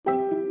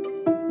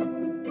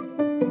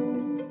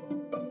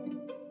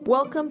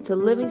Welcome to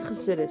Living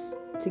Chassidus.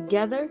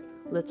 Together,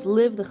 let's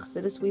live the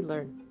Chassidus we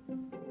learn.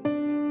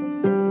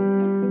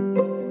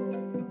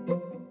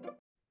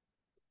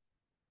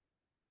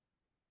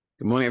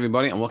 Good morning,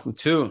 everybody, and welcome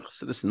to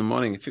Chassidus in the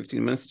Morning.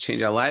 15 minutes to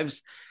change our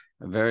lives.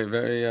 A very,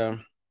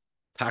 very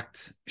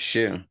packed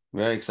shiur.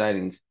 Very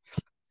exciting.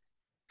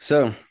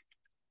 So,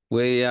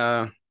 we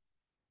are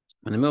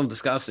in the middle of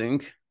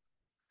discussing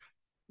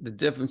the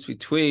difference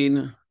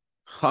between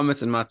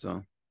chametz and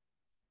matzah.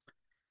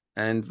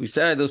 And we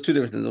said those two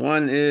differences.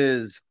 One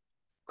is,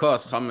 of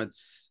course,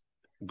 chametz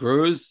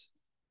grows.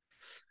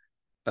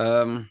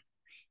 One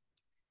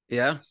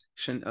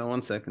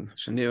second.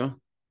 Shiur, can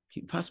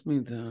you pass me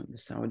the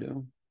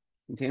sourdough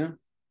container?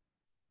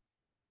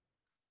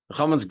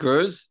 Chametz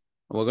grows.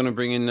 We're going to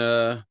bring in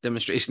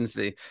demonstrations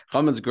today.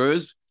 Chametz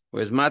grows,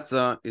 whereas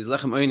matzah is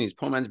lechem oini,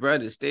 poor man's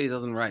bread. It stays,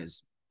 doesn't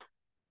rise.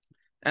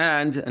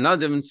 And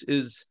another difference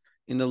is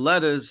in the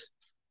letters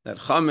that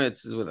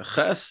chametz is with a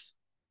ches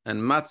and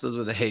matzah is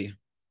with a hey.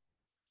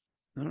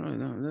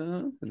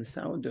 No, for the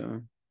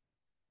sourdough.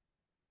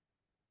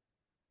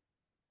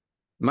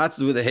 Matzah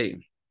is with a hey.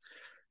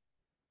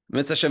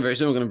 Mitzvah Hashem, very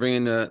soon we're going to bring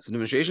in some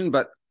demonstration,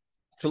 but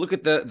to look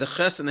at the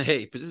ches and the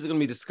hey, because this is going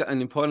to be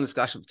an important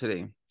discussion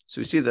today. So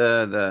we see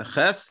the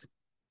ches.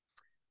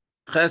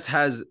 Ches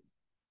has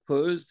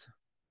closed.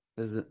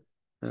 Is it?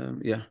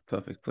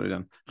 Perfect. Put it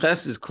on.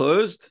 Ches is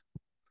closed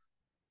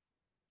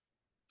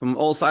from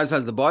all sides.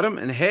 Has the bottom,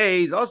 and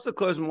hey is also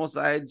closed from all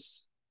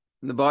sides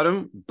in the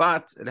bottom,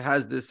 but it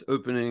has this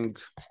opening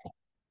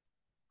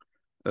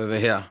over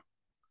here.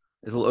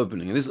 This little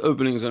opening, and this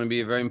opening is going to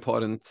be a very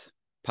important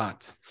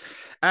part.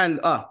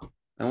 And I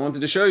wanted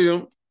to show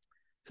you.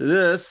 So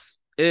this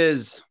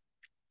is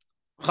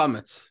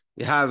chametz.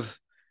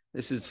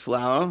 This is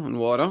flour and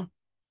water,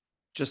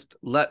 just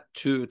let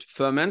to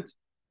ferment.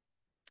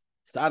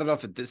 Started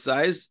off at this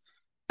size,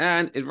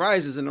 and it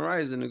rises and it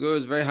rises and it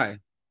goes very high.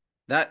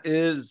 That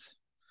is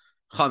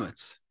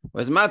chametz.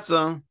 Whereas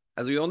matzah,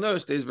 as we all know,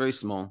 stays very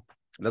small.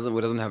 It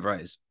doesn't have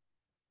rise.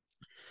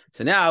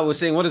 So now we're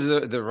saying, what is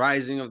the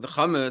rising of the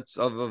chametz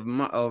of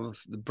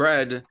the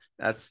bread?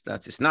 That's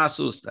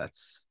isnasus,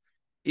 that's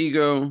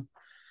ego.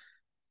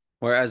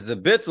 Whereas the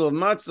bittul of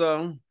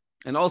matzah,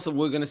 and also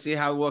we're going to see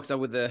how it works out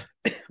with the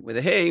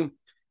hay,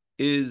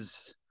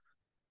 is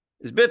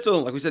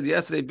bittul. Like we said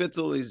yesterday,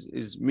 bittul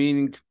is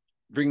meaning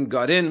bringing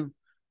God in,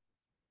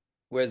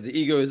 whereas the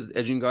ego is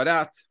edging God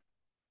out,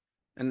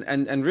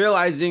 and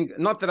realizing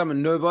not that I'm a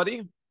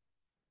nobody.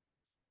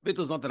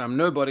 Bittul is not that I'm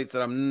nobody; it's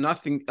that I'm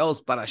nothing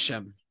else but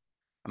Hashem.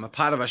 I'm a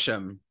part of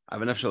Hashem. I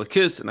have a nefesh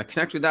kiss, and I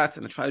connect with that,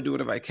 and I try to do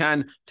whatever I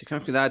can to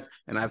connect with that,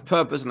 and I have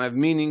purpose and I have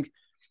meaning.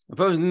 The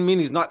purpose and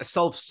meaning is not a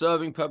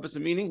self-serving purpose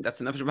and meaning. That's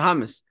the nefesh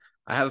Bahamas.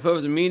 I have a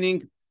purpose and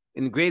meaning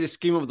in the greatest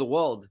scheme of the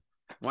world.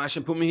 Why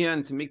Hashem put me here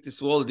and to make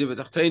this world a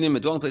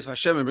dwelling place for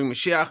Hashem and bring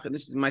Mashiach, and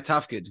this is my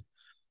tafkid.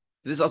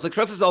 So this also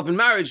expresses itself in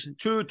marriage.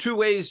 Two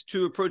ways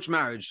to approach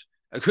marriage: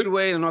 a good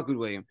way and a not good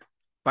way.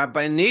 But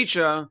by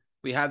nature,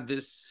 we have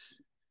this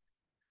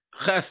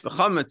ches, the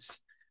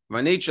chametz.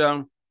 By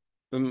nature,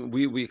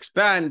 we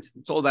expand.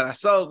 It's all about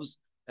ourselves,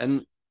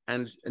 and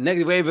a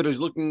negative way of it is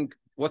looking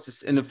what's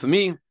this in it for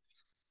me.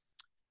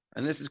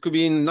 And this could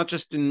be not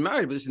just in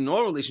marriage, but it's in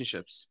all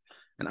relationships.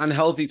 An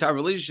unhealthy type of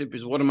relationship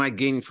is, what am I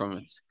gaining from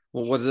it?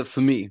 Well, what is it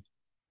for me?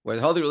 Where a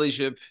healthy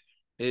relationship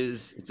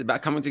it's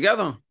about coming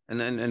together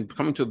and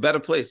coming to a better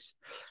place.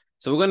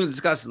 So we're going to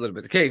discuss it a little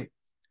bit. Okay.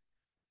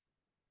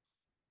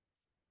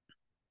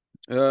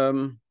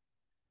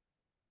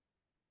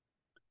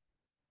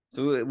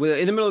 So we're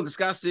in the middle of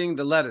discussing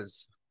the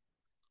letters.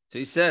 So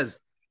he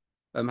says,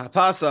 the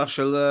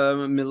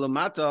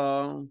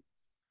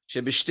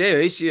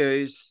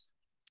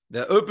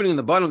opening in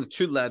the bottom of the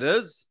two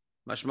letters.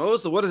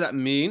 So what does that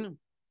mean?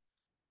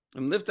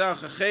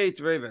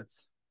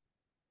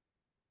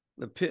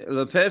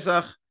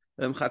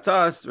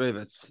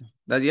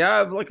 That you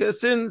have like a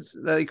sins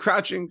that are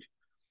crouching.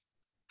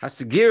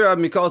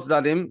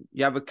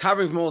 You have a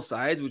covering from all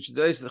sides, which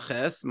is the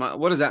ches.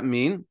 What does that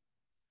mean?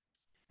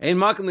 So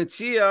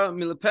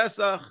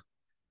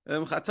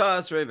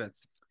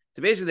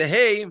basically, the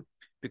hay,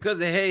 because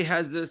the hay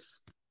has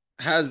this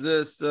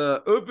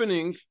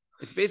opening,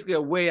 it's basically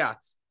a way out.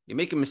 You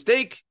make a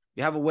mistake,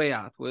 you have a way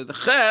out. Where the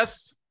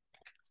ches,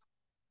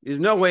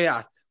 there's no way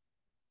out.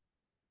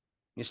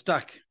 You're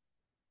stuck.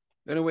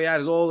 The only way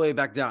out is all the way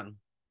back down.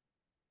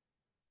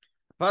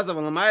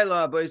 Basically,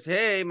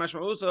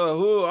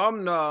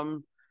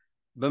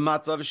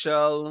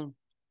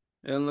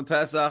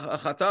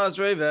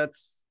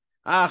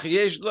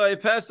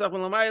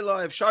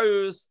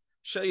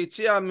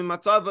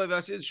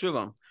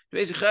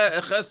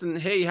 ches and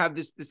hay have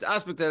this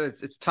aspect that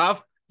it's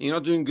tough, you're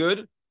not doing good,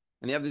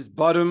 and you have this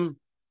bottom,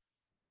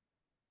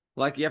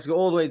 like you have to go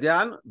all the way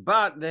down.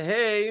 But the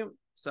hay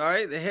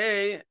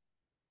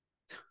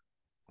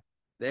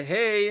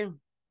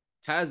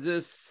has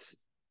this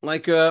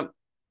like a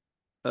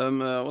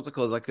what's it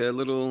called? Like a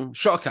little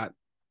shortcut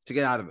to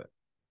get out of it.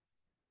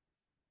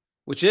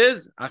 which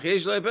is it's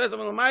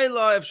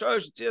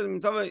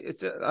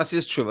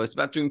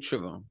about doing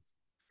tshuva.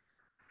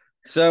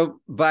 So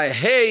by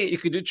hey, you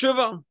could do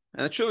tshuva,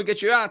 and the tshuva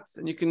gets you out,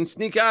 and you can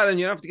sneak out, and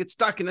you don't have to get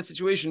stuck in that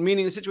situation.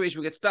 Meaning, the situation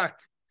will get stuck.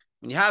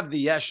 When you have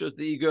the yeshus,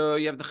 the ego,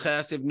 you have the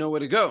ches, you have nowhere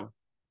to go.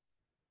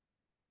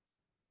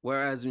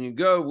 Whereas when you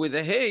go with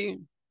the hey,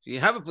 you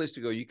have a place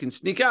to go. You can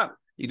sneak out.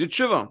 You do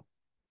tshuva.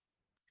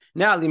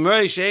 Now,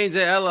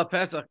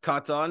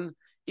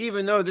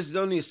 even though this is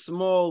only a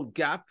small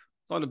gap,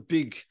 it's not a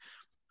big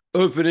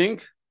opening.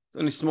 It's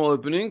only a small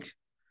opening.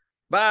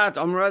 But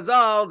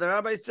Razal, the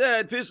rabbi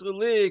said,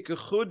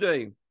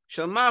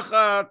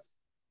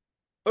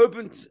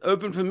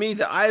 open for me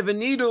the eye of a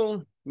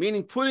needle,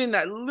 meaning put in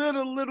that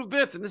little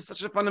bit, and this is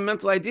such a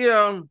fundamental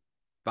idea.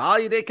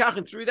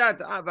 And through that,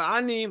 I'm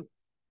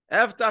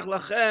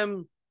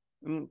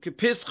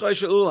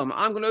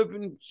going to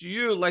open to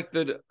you like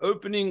the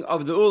opening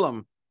of the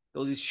ulam. There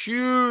was these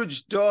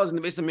huge doors in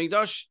the base of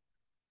Mikdash,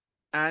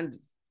 and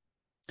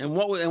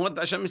what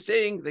Hashem is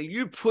saying, that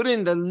you put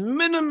in the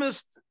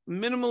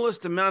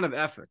minimalist amount of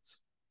effort,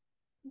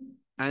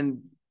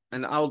 and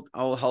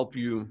I'll help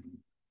you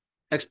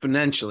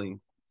exponentially.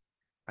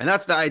 And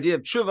that's the idea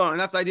of tshuva, and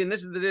that's the idea. And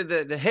this is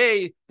the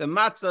hay, the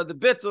matzah, the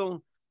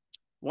bittul.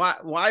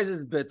 Why is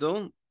this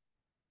bittul?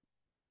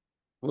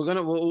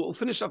 We'll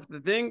finish off the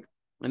thing,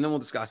 and then we'll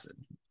discuss it.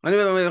 Now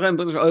you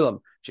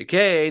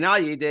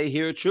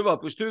hear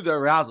tshuva, push through the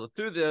arousal,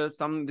 through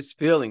this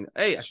feeling.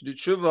 Hey, I should do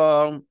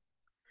tshuva.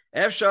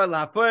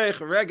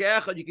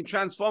 You can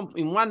transform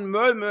in one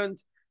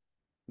moment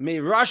from a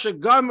rasha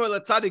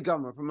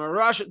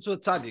to a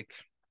tzaddik.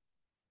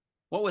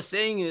 What we're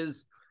saying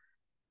is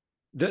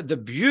the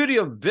beauty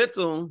of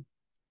bittul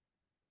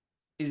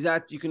is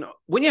that you can,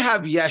 when you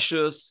have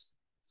yeshus,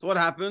 so what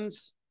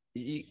happens?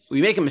 We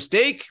make a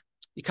mistake,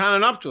 you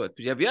can't run up to it,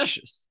 but you have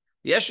yeshus.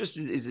 Yeshus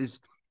is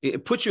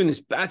it puts you in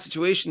this bad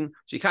situation,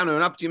 so you can't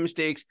run up to your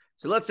mistakes.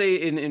 So let's say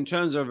in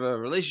terms of a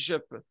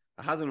relationship,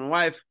 a husband and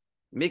wife,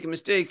 make a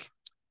mistake.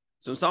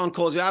 So when someone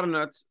calls you out on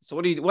that, so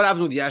what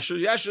happens with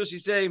yeshus? Yeshus, you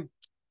say,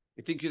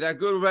 you think you're that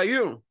good, what about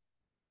you?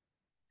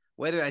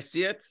 Where did I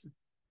see it?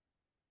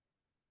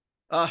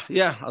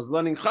 Yeah, I was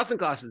learning chassan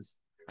classes,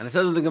 and it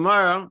says in the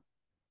Gemara, I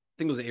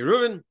think it was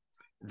Eruvin,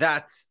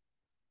 that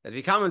if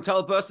you come and tell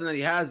a person that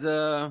he has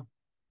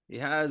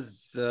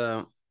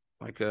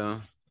like a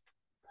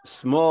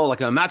small,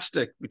 like a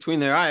matchstick between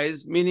their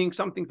eyes, meaning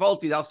something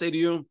faulty, they'll say to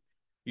you,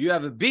 you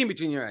have a beam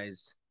between your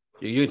eyes.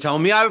 You tell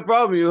me I have a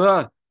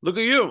problem. Look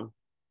at you.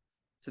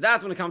 So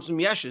that's when it comes from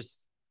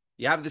yeshus.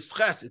 You have this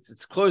ches,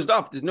 it's closed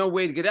up. There's no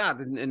way to get out,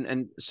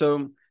 and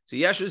so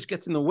yeshus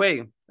gets in the way.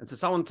 And so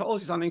someone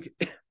tells you something,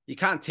 you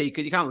can't take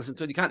it, you can't listen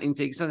to it, you can't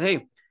intake it. You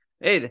say,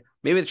 hey,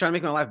 maybe they're trying to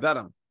make my life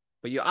better.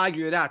 But you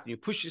argue it out, and you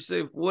push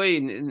yourself away,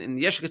 and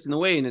the yeshus gets in the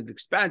way, and it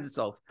expands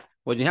itself.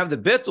 When you have the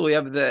bittul, you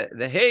have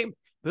the hey,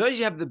 because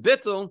you have the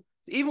bittul,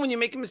 even when you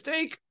make a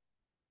mistake,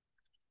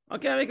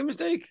 okay, I make a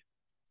mistake,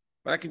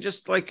 but I can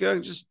just I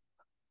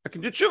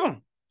can do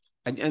tshuva,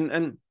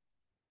 and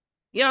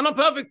yeah, I'm not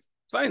perfect.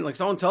 It's fine. Like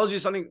someone tells you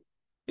something,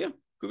 yeah,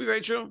 could be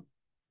very true.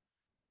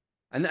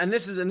 And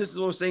this is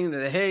what we're saying, that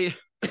the hey,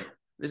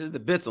 this is the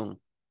bittul,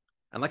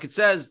 and like it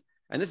says,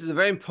 and this is a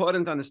very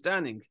important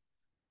understanding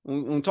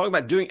when we talk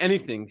about doing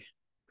anything.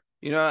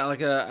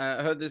 Like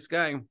I heard this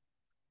guy.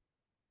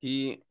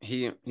 He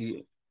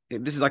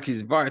this is like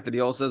his bar that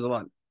he also says a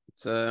lot.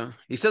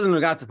 He says in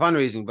regards to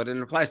fundraising, but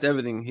it applies to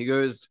everything. He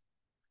goes,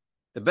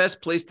 the best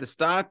place to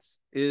start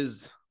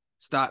is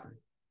start.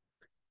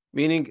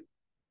 Meaning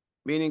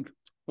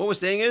what we're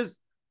saying is,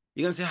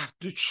 you're gonna say, I have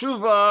to do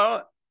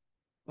tshuva,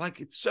 like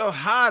it's so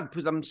hard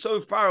because I'm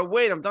so far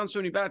away, I've done so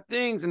many bad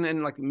things, and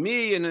then like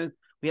me, and then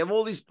we have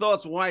all these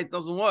thoughts why it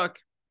doesn't work.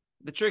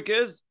 The trick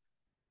is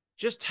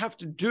just have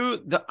to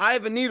do the eye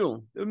of a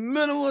needle, the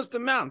minimalist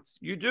amount.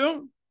 You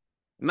do.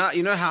 Not,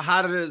 you know how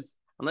hard it is,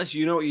 unless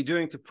you know what you're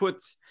doing, to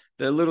put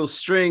the little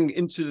string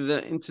into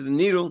the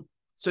needle.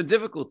 So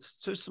difficult,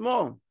 so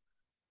small.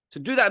 To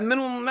do that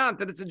minimum amount,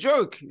 that it's a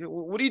joke.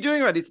 What are you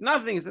doing already? It's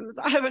nothing.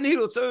 I have a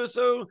needle,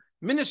 so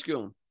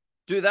minuscule.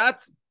 Do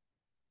that,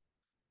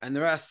 and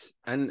the rest,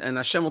 and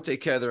Hashem will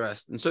take care of the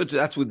rest. And so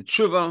that's with the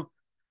tshuva.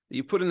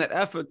 You put in that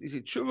effort. You say,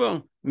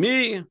 tshuva,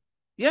 me,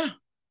 yeah,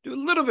 do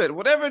a little bit,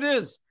 whatever it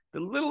is, the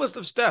littlest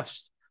of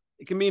steps.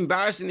 It can be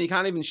embarrassing that you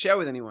can't even share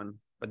with anyone,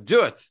 but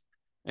do it.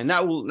 And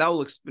that will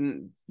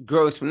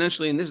grow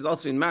exponentially. And this is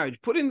also in marriage.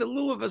 Put in a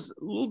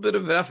little bit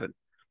of effort,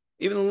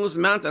 even the littlest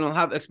amount, and it'll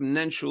have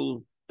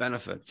exponential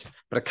benefits.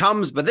 But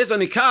this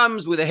only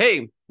comes with a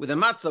hey, with a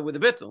matzah, with a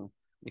bittul.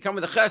 You come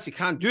with a ches, you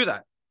can't do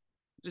that.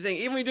 Just saying,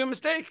 even when you do a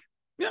mistake,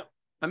 yeah,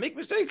 I make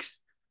mistakes.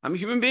 I'm a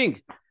human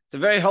being. It's a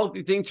very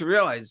healthy thing to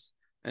realize.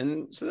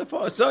 And so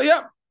therefore,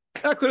 yeah,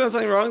 I could have done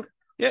something wrong.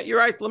 Yeah, you're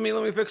right. Let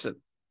me fix it.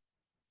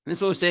 And this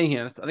is what we're saying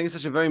here. I think it's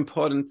such a very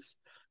important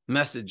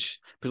message.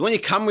 But when you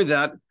come with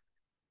that,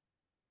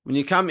 when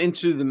you come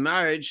into the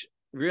marriage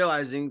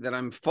realizing that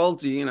I'm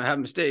faulty and I have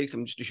mistakes,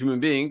 I'm just a human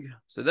being,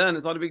 so then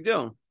it's not a big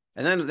deal.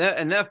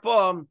 And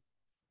therefore,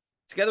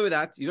 together with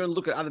that, you don't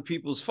look at other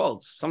people's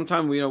faults.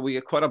 Sometimes we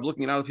get caught up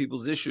looking at other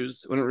people's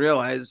issues when we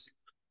realize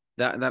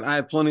that I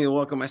have plenty of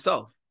work on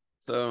myself.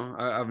 So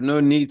I have no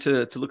need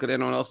to look at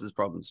anyone else's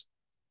problems.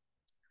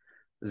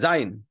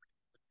 Zayin.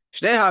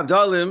 Shnei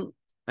Havdalim,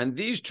 and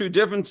these two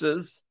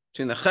differences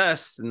between the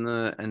ches and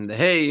the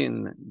hay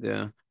and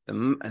the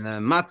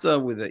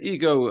matzah with the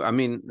ego, I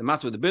mean the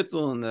matzah with the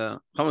bittul and the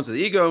chametz with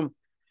the ego,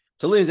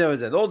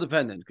 they're all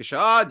dependent.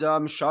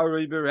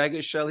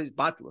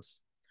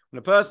 When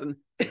a person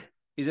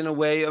is in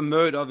a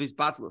mode of his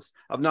batlus,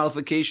 of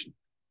nullification,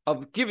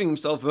 of giving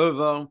himself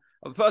over,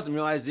 of a person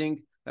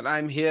realizing that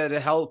I'm here to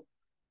help,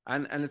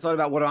 and it's not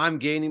about what I'm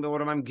gaining, but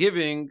what I'm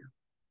giving.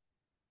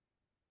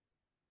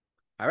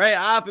 All right,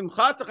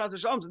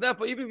 so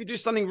therefore, even if you do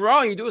something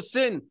wrong, you do a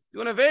sin,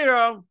 do an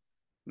avera,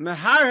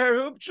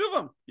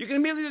 you can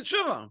immediately do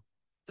tshuva.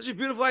 Such a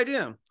beautiful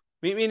idea.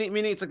 Meaning,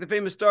 it's like the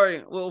famous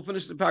story. We'll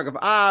finish the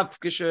paragraph.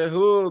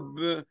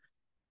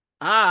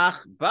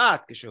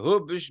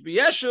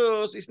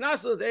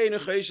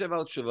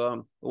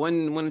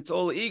 When it's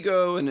all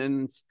ego and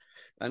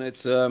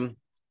it's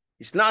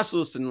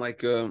isnasus and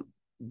like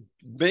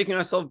making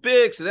ourselves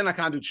big, so then I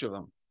can't do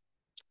tshuva.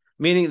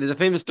 Meaning, there's a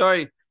famous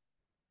story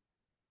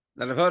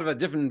that I've heard of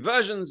different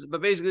versions,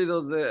 but basically there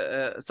was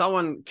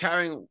someone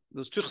carrying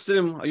those two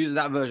chassidim. I use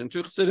that version.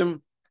 Two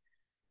chassidim,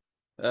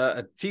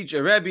 a teacher,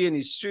 a rebbe, and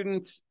his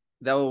student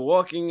that were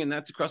walking and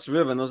had to cross the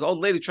river, and there was an old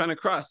lady trying to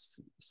cross.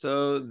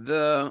 So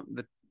the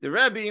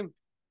rebbe,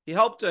 he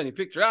helped her and he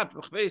picked her up.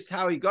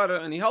 How he got her,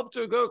 and he helped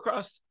her go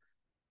across.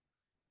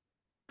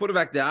 Put her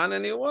back down,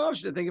 and she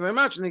said, "Thank you very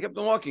much," and they kept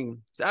on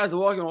walking. So as they're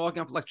walking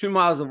after like 2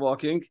 miles of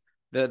walking,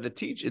 the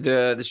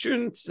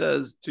student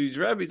says to his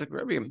rebbe, he's like,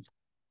 "Rebbe,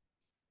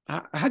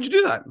 how'd you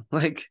do that?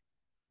 Like,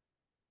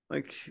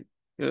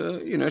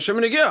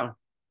 Shemini Gil."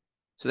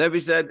 So the rebbe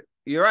said,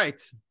 "You're right."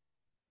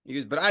 He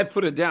goes, "But I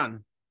put her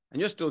down, and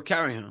you're still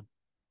carrying her."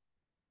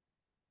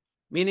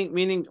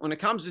 Meaning, when it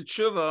comes to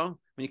tshuva,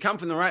 when you come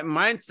from the right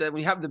mindset,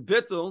 when you have the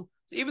bittul,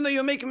 so even though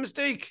you make a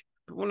mistake,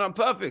 we're not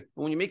perfect,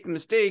 but when you make the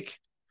mistake,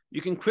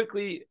 you can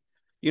quickly,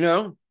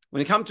 when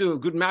you come to a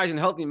good marriage and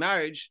healthy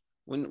marriage,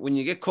 when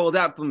you get called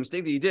out for the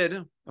mistake that you did,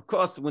 of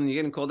course, when you're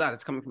getting called out,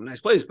 it's coming from a nice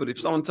place. But if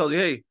someone tells you,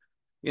 "Hey,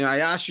 I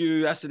asked you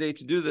yesterday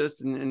to do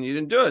this, and you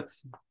didn't do it,"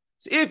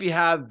 so if you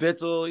have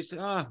bittul, you say,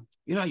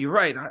 "You're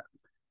right.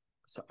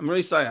 I'm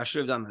really sorry. I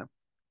should have done that.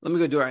 Let me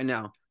go do it right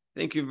now.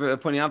 Thank you for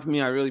pointing out for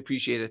me. I really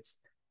appreciate it."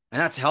 And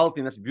that's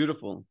healthy and that's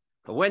beautiful.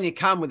 But when you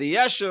come with the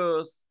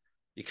yeshus,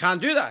 you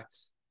can't do that.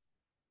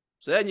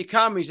 So then you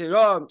come and you say,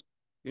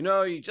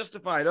 you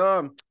justified.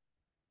 I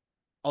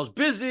was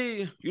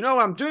busy. You know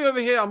what I'm doing over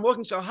here? I'm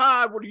working so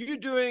hard. What are you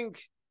doing?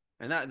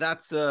 And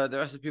that's the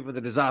rest of the people,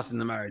 the disaster in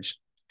the marriage.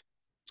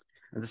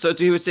 And so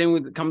too, he was saying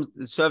when it comes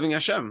to serving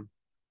Hashem.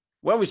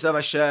 When we serve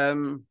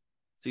Hashem,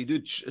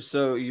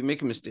 so you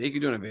make a mistake,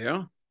 you're doing a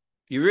veil.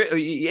 You're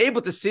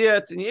able to see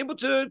it and you're able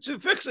to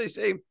fix it. You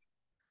say,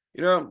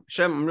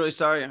 Hashem, I'm really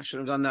sorry. I should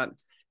have done that.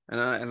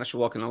 And I should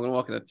walk in. I'm going to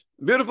walk in it.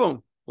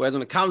 Beautiful. Whereas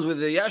when it comes with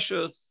the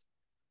yeshus,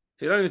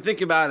 so you don't even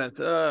think about it.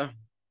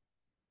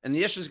 And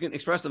the yeshus can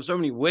express in so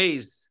many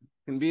ways.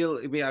 It can be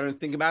I don't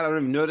think about it. I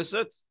don't even notice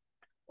it.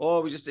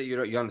 Or we just say,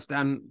 you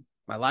understand,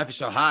 my life is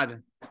so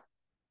hard.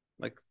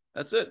 Like,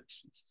 that's it.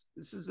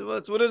 This is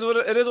what it is.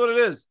 What it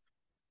is.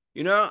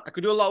 I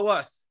could do a lot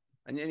worse.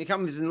 And you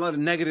come with a lot of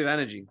negative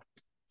energy.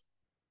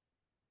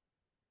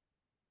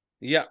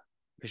 Yeah.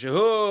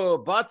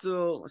 So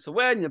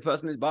when the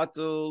person is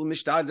batul,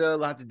 mishtadel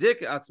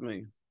latzik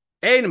atzmei.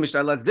 Ein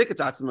mishtadel latzik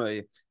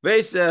atzmei.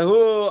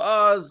 Veisehu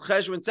az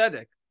cheshvan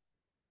tzedek.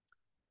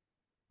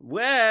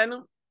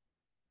 When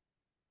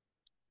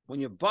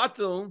you're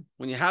batul,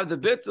 when you have the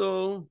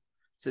bittul,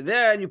 so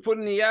then you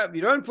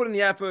don't put in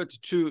the effort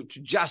to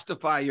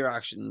justify your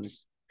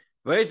actions.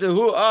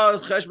 Veisehu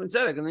az cheshvan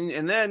tzedek,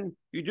 and then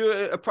you do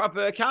a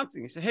proper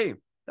accounting. You say, "Hey,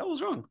 that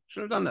was wrong.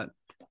 Should have done that."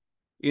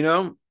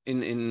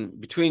 In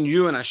between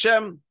you and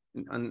Hashem,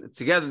 and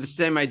together the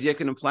same idea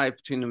can apply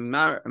between a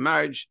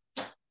marriage.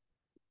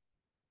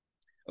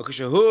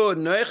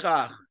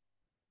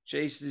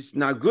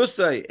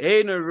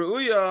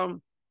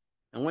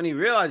 And when he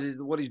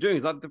realizes what he's doing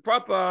is not the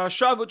proper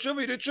tshuva,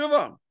 you do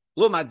tshuva.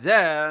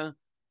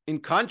 In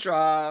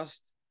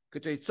contrast,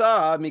 when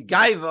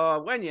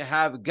you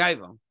have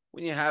gaiva,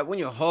 when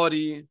you're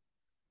haughty,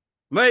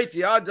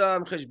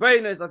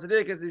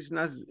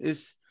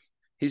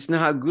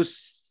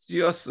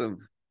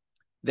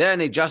 then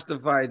they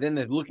justify, then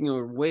they're looking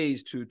at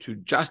ways to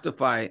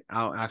justify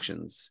our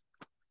actions.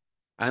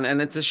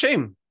 And it's a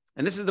shame.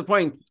 And this is the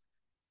point.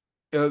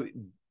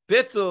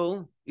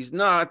 Bittul is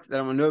not that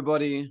I'm a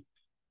nobody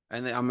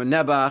and I'm a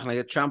nebach and I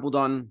get trampled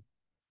on.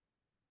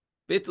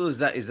 Bittul is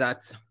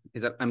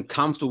that I'm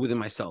comfortable within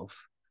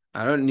myself.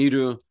 I don't need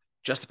to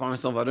justify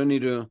myself. I don't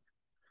need to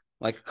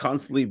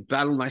constantly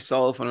battle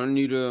myself. I don't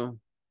need to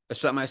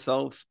assert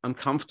myself. I'm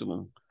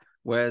comfortable.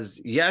 Whereas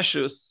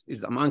Yeshus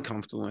is I'm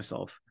uncomfortable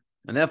myself.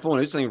 And therefore, when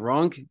I do something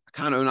wrong, I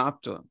can't own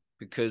up to it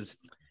because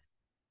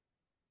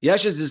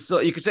Yeshus is so,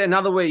 you could say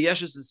another way.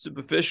 Yeshus is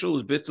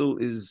superficial.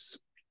 Bittul is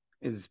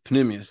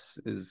pneumius,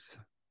 is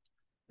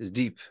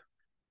deep.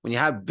 When you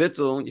have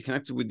bittul, you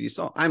connect it with the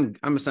soul. I'm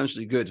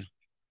essentially good.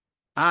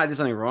 I did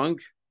something wrong.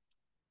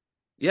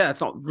 Yeah,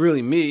 it's not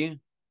really me.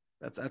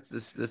 That's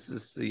this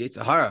is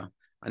Yetzer Hara.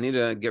 I need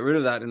to get rid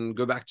of that and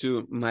go back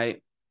to my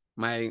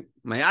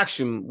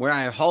action where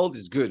I hold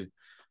is good.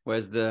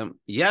 Whereas the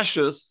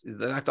Yeshus is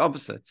the exact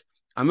opposite.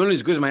 I'm only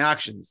as good as my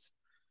actions.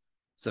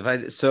 So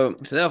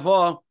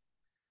therefore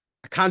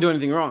I can't do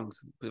anything wrong.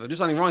 If I do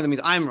something wrong, that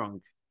means I'm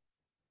wrong.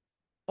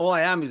 All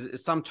I am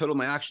is sum total of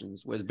my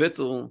actions. Whereas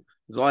bittul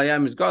is all I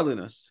am is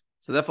godliness.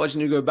 So therefore I just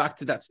need to go back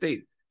to that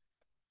state.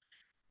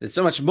 There's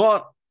so much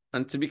more.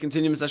 And to be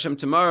continued, Mr. Hashem,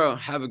 tomorrow.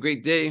 Have a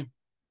great day.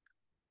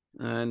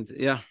 And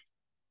yeah.